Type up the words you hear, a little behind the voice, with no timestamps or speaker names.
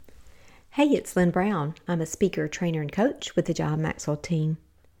Hey, it's Lynn Brown. I'm a speaker, trainer, and coach with the John Maxwell team.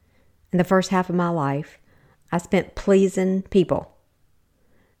 In the first half of my life, I spent pleasing people.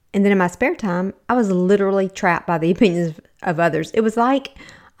 And then in my spare time, I was literally trapped by the opinions of others. It was like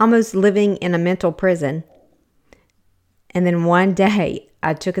almost living in a mental prison. And then one day,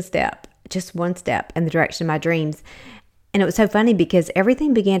 I took a step, just one step, in the direction of my dreams. And it was so funny because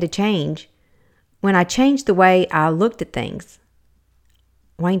everything began to change when I changed the way I looked at things.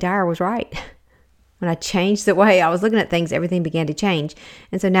 Wayne Dyer was right. When I changed the way I was looking at things, everything began to change.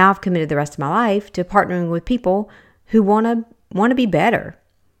 And so now I've committed the rest of my life to partnering with people who want to be better.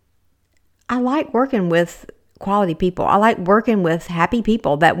 I like working with quality people. I like working with happy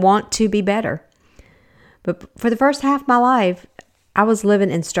people that want to be better. But for the first half of my life, I was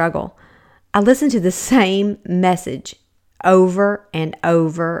living in struggle. I listened to the same message over and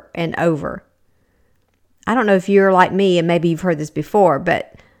over and over. I don't know if you're like me, and maybe you've heard this before,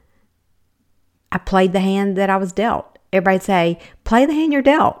 but I played the hand that I was dealt. Everybody'd say, play the hand you're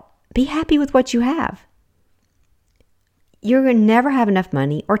dealt. Be happy with what you have. You're going to never have enough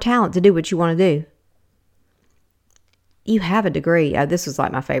money or talent to do what you want to do. You have a degree. This was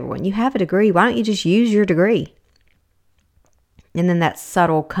like my favorite one. You have a degree. Why don't you just use your degree? And then that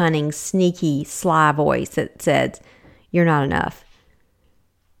subtle, cunning, sneaky, sly voice that said, you're not enough.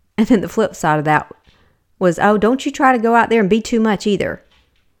 And then the flip side of that was, oh, don't you try to go out there and be too much either.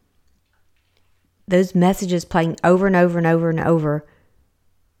 Those messages playing over and over and over and over.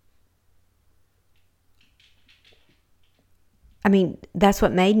 I mean, that's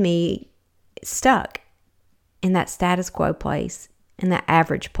what made me stuck in that status quo place, in that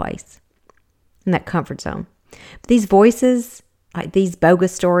average place, in that comfort zone. But these voices, like these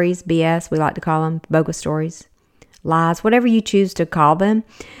bogus stories, BS, we like to call them, bogus stories, lies, whatever you choose to call them,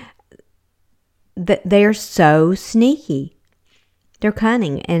 that they are so sneaky. They're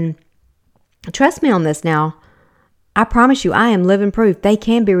cunning. And trust me on this now. I promise you, I am living proof they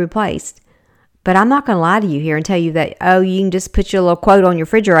can be replaced. But I'm not going to lie to you here and tell you that, oh, you can just put your little quote on your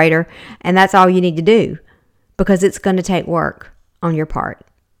refrigerator and that's all you need to do. Because it's going to take work on your part.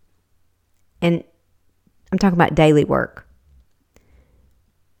 And I'm talking about daily work.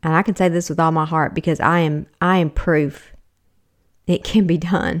 And I can say this with all my heart because I am proof it can be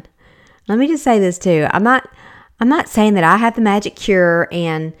done. Let me just say this too. I'm not saying that I have the magic cure,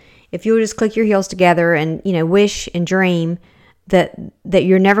 and if you'll just click your heels together and, wish and dream that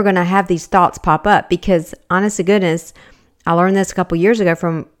you're never going to have these thoughts pop up, because honest to goodness, I learned this a couple years ago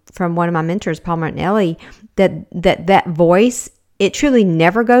from one of my mentors, Paul Martinelli, that voice, it truly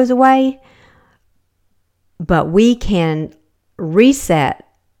never goes away, but we can reset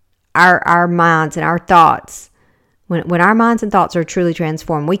our minds and our thoughts. When our minds and thoughts are truly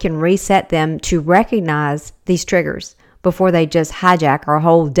transformed, we can reset them to recognize these triggers before they just hijack our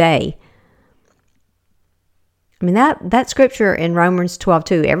whole day. I mean, that scripture in Romans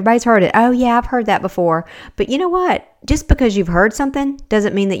 12:2, everybody's heard it. Oh, yeah, I've heard that before. But you know what? Just because you've heard something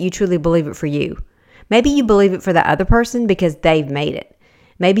doesn't mean that you truly believe it for you. Maybe you believe it for the other person because they've made it.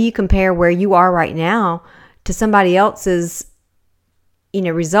 Maybe you compare where you are right now to somebody else's,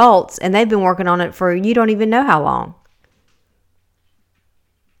 results, and they've been working on it for you don't even know how long.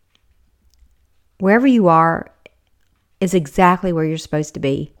 Wherever you are is exactly where you're supposed to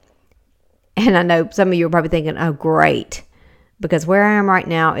be. And I know some of you are probably thinking, oh, great, because where I am right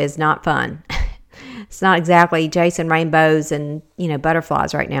now is not fun. It's not exactly chasing rainbows and,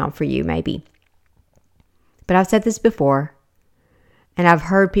 butterflies right now for you, maybe. But I've said this before, and I've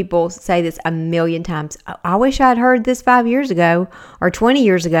heard people say this a million times. I wish I'd heard this 5 years ago or 20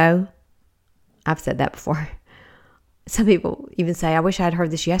 years ago. I've said that before. Some people even say, I wish I'd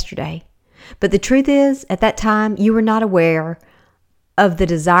heard this yesterday. But the truth is, at that time, you were not aware of the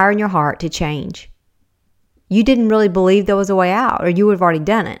desire in your heart to change. You didn't really believe there was a way out, or you would have already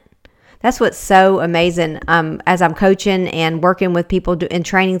done it. That's what's so amazing. As I'm coaching and working with people in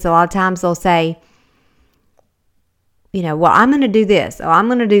trainings, a lot of times they'll say, well, I'm going to do this, or I'm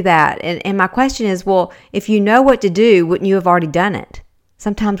going to do that. And my question is, well, if you know what to do, wouldn't you have already done it?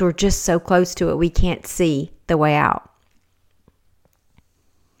 Sometimes we're just so close to it, we can't see the way out.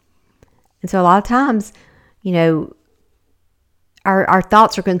 And so a lot of times, our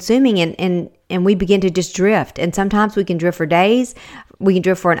thoughts are consuming and we begin to just drift. And sometimes we can drift for days, we can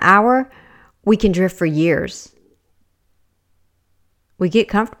drift for an hour, we can drift for years. We get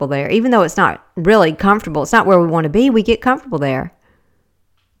comfortable there. Even though it's not really comfortable, it's not where we want to be, we get comfortable there.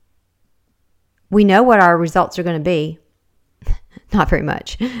 We know what our results are going to be. Not very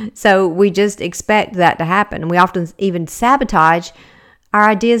much. So we just expect that to happen. We often even sabotage our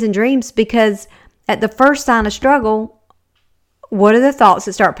ideas and dreams because at the first sign of struggle, what are the thoughts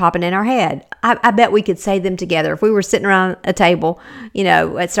that start popping in our head? I bet we could say them together. If we were sitting around a table,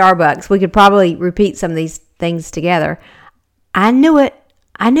 at Starbucks, we could probably repeat some of these things together. I knew it.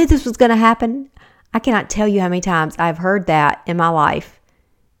 I knew this was going to happen. I cannot tell you how many times I've heard that in my life.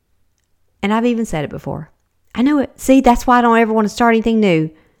 And I've even said it before. I knew it. See, that's why I don't ever want to start anything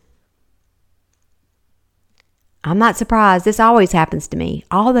new. I'm not surprised. This always happens to me.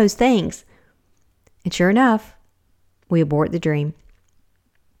 All those things. And sure enough, we abort the dream.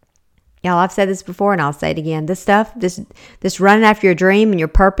 Y'all, I've said this before and I'll say it again. This stuff, this running after your dream and your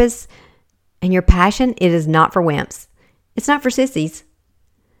purpose and your passion, it is not for wimps. It's not for sissies.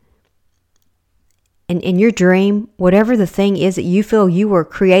 And in your dream, whatever the thing is that you feel you were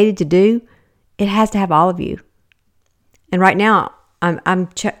created to do, it has to have all of you. And right now, I'm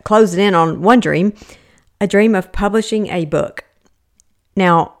closing in on one dream, a dream of publishing a book.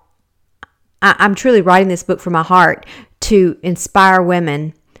 Now, I'm truly writing this book from my heart to inspire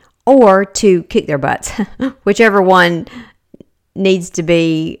women or to kick their butts, whichever one needs to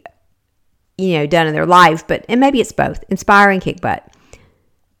be, done in their life. And maybe it's both, inspire and kick butt.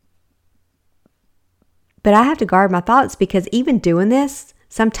 But I have to guard my thoughts because even doing this,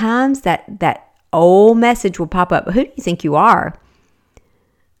 sometimes that old message will pop up. Who do you think you are?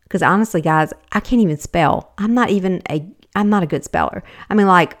 Because honestly, guys, I can't even spell. I'm not a good speller. I mean,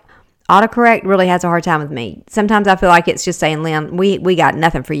 like, autocorrect really has a hard time with me. Sometimes I feel like it's just saying, Lynn, we got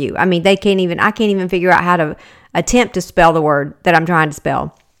nothing for you. I mean, I can't even figure out how to attempt to spell the word that I'm trying to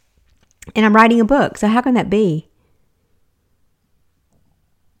spell. And I'm writing a book, so how can that be?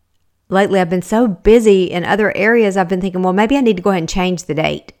 Lately, I've been so busy in other areas, I've been thinking, well, maybe I need to go ahead and change the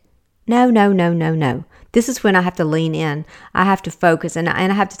date. No. This is when I have to lean in. I have to focus, and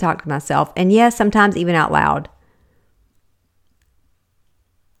I have to talk to myself. And yes, sometimes even out loud.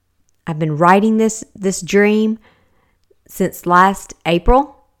 I've been writing this dream since last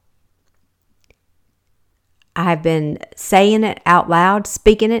April. I've been saying it out loud,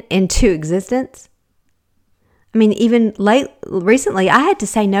 speaking it into existence. I mean, even recently, I had to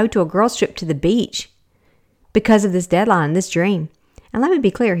say no to a girls' trip to the beach because of this deadline, this dream. And let me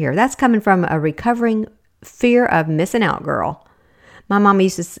be clear here. That's coming from a recovering fear of missing out girl. My mom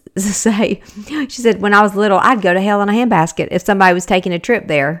used to say, she said, when I was little, I'd go to hell in a handbasket if somebody was taking a trip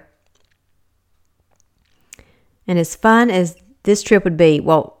there. And as fun as this trip would be,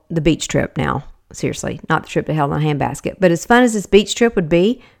 well, the beach trip now, seriously, not the trip to hell in a handbasket, but as fun as this beach trip would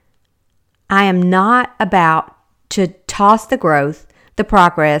be, I am not about to toss the growth, the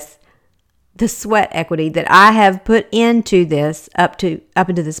progress, the sweat equity that I have put into this up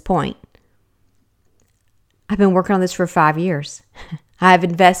until this point. I've been working on this for 5 years. I have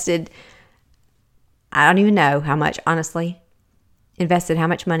invested, I don't even know how much, honestly, invested how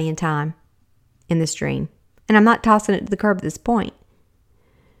much money and time in this dream. And I'm not tossing it to the curb at this point.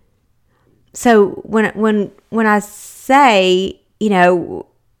 So when I say,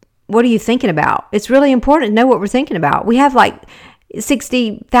 what are you thinking about? It's really important to know what we're thinking about. We have like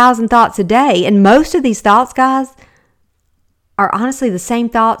 60,000 thoughts a day. And most of these thoughts, guys, are honestly the same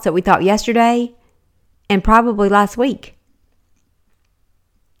thoughts that we thought yesterday and probably last week.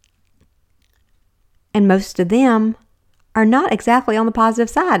 And most of them are not exactly on the positive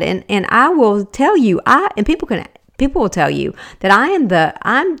side. And I will tell you, people will tell you that I'm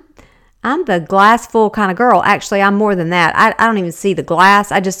the glass full kind of girl. Actually, I'm more than that. I don't even see the glass.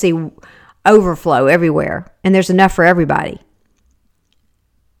 I just see overflow everywhere. And there's enough for everybody.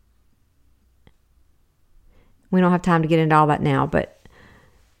 We don't have time to get into all that now. But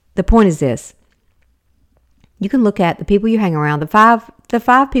the point is this. You can look at the people you hang around. The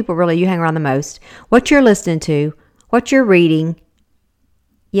five people really you hang around the most. What you're listening to. What you're reading.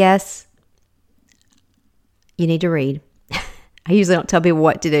 Yes. You need to read. I usually don't tell people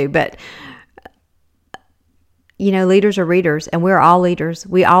what to do, but, leaders are readers, and we're all leaders.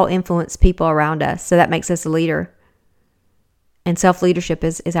 We all influence people around us, so that makes us a leader. And self-leadership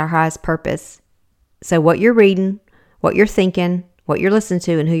is our highest purpose. So what you're reading, what you're thinking, what you're listening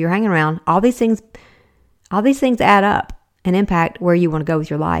to, and who you're hanging around, all these things add up and impact where you want to go with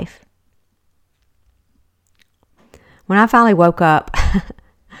your life. When I finally woke up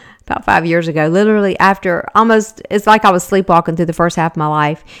about 5 years ago, literally after it's like I was sleepwalking through the first half of my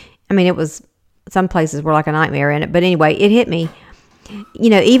life. I mean, it was, some places were like a nightmare in it. But anyway, it hit me.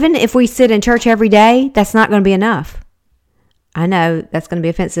 Even if we sit in church every day, that's not going to be enough. I know that's going to be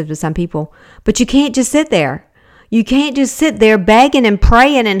offensive to some people. But you can't just sit there. You can't just sit there begging and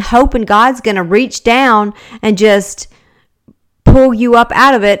praying and hoping God's going to reach down and just pull you up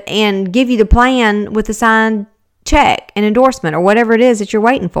out of it and give you the plan with a signed check, an endorsement, or whatever it is that you're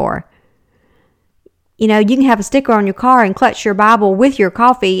waiting for. You can have a sticker on your car and clutch your Bible with your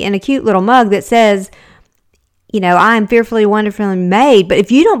coffee in a cute little mug that says, I am fearfully, wonderfully made. But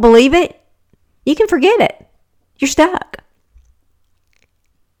if you don't believe it, you can forget it. You're stuck.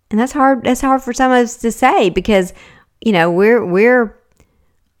 And that's hard. That's hard for some of us to say because, we're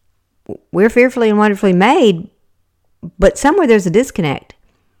fearfully and wonderfully made, but somewhere there's a disconnect.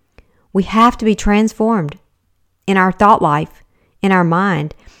 We have to be transformed in our thought life, in our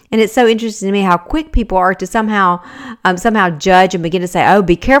mind. And it's so interesting to me how quick people are to somehow judge and begin to say, oh,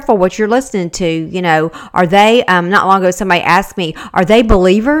 be careful what you're listening to. Are they, not long ago, somebody asked me, are they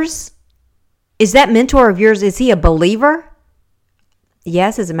believers? Is that mentor of yours, is he a believer?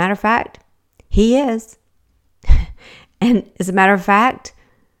 Yes, as a matter of fact, he is. And as a matter of fact,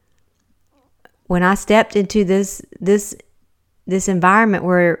 when I stepped into this environment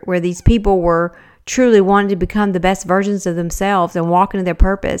where these people were truly wanting to become the best versions of themselves and walk into their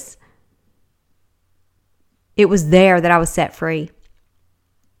purpose, it was there that I was set free.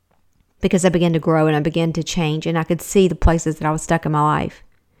 Because I began to grow and I began to change and I could see the places that I was stuck in my life.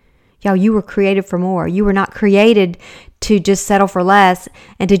 Y'all, you were created for more. You were not created to just settle for less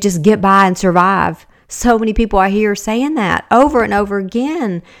and to just get by and survive. So many people I hear saying that over and over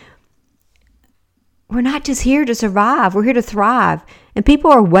again. We're not just here to survive. We're here to thrive. And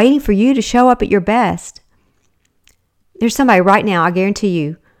people are waiting for you to show up at your best. There's somebody right now, I guarantee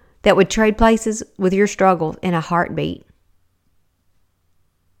you, that would trade places with your struggle in a heartbeat.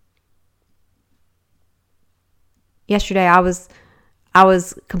 Yesterday, I was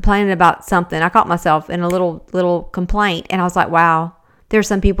complaining about something. I caught myself in a little complaint, and I was like, wow, there are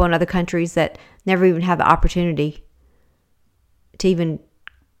some people in other countries that never even have the opportunity to even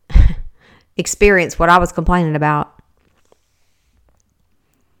experience what I was complaining about.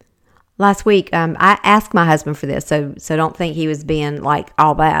 Last week, I asked my husband for this, so don't think he was being like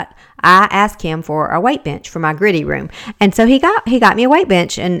all that. I asked him for a weight bench for my gritty room, and so he got me a weight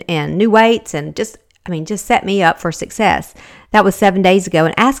bench and new weights and just set me up for success. That was 7 days ago,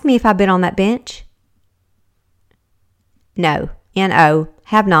 and asked me if I've been on that bench. No, N-O,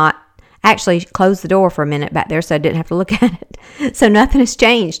 have not. Actually closed the door for a minute back there so I didn't have to look at it. So nothing has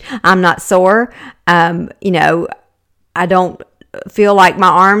changed. I'm not sore. I don't feel like my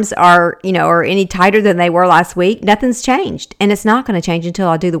arms are any tighter than they were last week. Nothing's changed. And it's not going to change until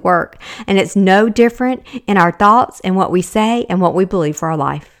I do the work. And it's no different in our thoughts and what we say and what we believe for our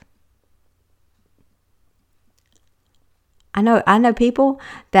life. I know people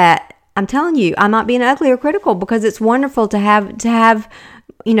that, I'm telling you, I'm not being ugly or critical because it's wonderful to have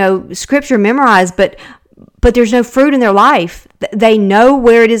scripture memorized, but there's no fruit in their life. They know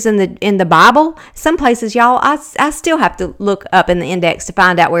where it is in the Bible. Some places, y'all, I still have to look up in the index to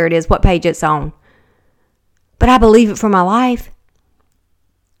find out where it is, what page it's on. But I believe it for my life.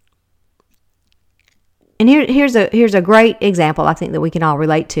 And here's a great example I think that we can all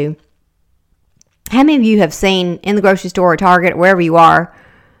relate to. How many of you have seen in the grocery store or Target or wherever you are,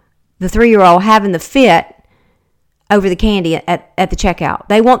 the 3-year-old having the fit over the candy at the checkout?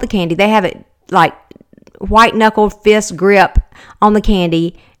 They want the candy. They have it like white-knuckled fist grip on the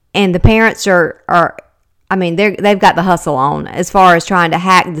candy, and the parents they've got the hustle on as far as trying to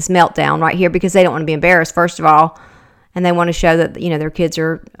hack this meltdown right here because they don't want to be embarrassed, first of all, and they want to show that, their kids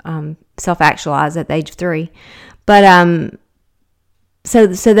are self-actualized at the age of 3. But so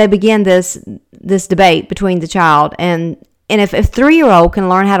they begin this debate between the child, and if a 3-year-old can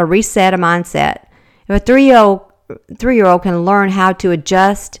learn how to reset a mindset, if a 3-year-old can learn how to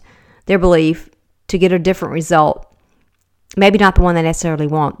adjust their belief to get a different result, maybe not the one they necessarily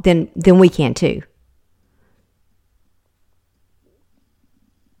want, then we can too.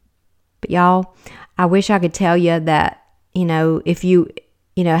 But y'all, I wish I could tell you that, if you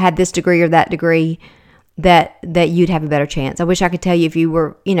had this degree or that degree, that you'd have a better chance. I wish I could tell you if you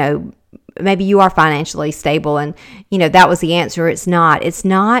were, maybe you are financially stable and, that was the answer. It's not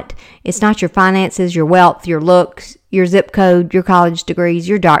your finances, your wealth, your looks, your zip code, your college degrees,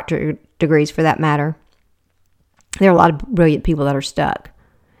 your doctorate degrees for that matter. There are a lot of brilliant people that are stuck,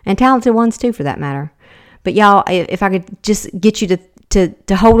 and talented ones too for that matter. But y'all, if I could just get you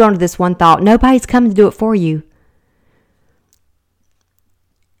to hold on to this one thought, nobody's coming to do it for you.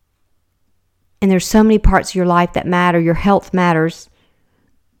 And there's so many parts of your life that matter. Your health matters.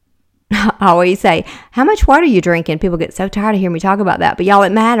 I always say, how much water are you drinking? People get so tired of hearing me talk about that. But y'all,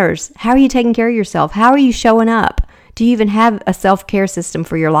 it matters. How are you taking care of yourself? How are you showing up? Do you even have a self-care system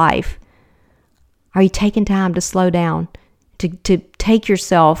for your life? Are you taking time to slow down, to take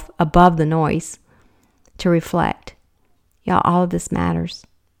yourself above the noise, to reflect? Y'all, all of this matters.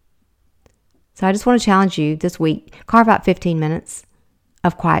 So I just want to challenge you this week. Carve out 15 minutes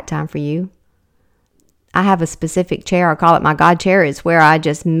of quiet time for you. I have a specific chair. I call it my God chair. It's where I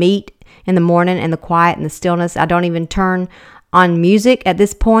just meet in the morning in the quiet and the stillness. I don't even turn on music at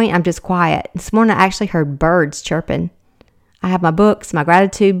this point. I'm just quiet. This morning I actually heard birds chirping. I have my books, my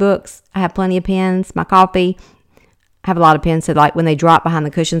gratitude books. I have plenty of pens, my coffee. I have a lot of pens, so like when they drop behind the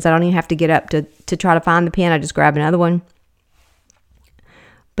cushions, I don't even have to get up to try to find the pen. I just grab another one.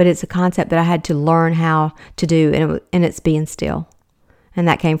 But it's a concept that I had to learn how to do, and it's being still. And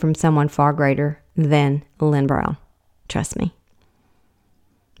that came from someone far greater than Lynn Brown. Trust me.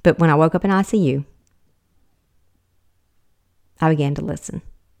 But when I woke up in ICU, I began to listen.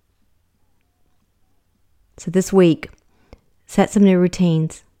 So this week, set some new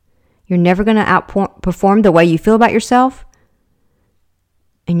routines. You're never going to outperform the way you feel about yourself.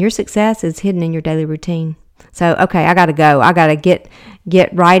 And your success is hidden in your daily routine. So, okay, I got to go. I got to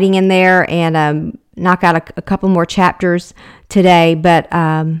get writing in there and knock out a couple more chapters today. But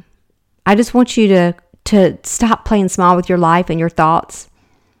I just want you to stop playing small with your life and your thoughts.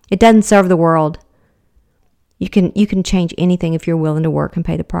 It doesn't serve the world. You can change anything if you're willing to work and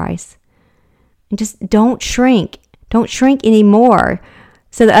pay the price. And just don't shrink. Don't shrink anymore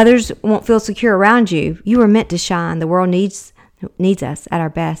so that others won't feel secure around you. You were meant to shine. The world needs us at our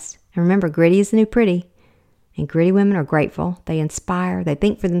best. And remember, gritty is the new pretty. And gritty women are grateful. They inspire. They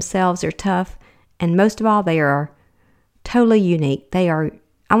think for themselves. They're tough. And most of all, they are totally unique. I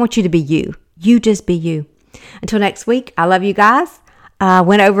want you to be you. You just be you. Until next week, I love you guys.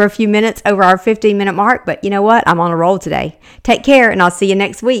 Went over a few minutes over our 15-minute mark, but you know what? I'm on a roll today. Take care, and I'll see you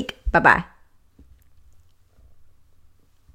next week. Bye-bye.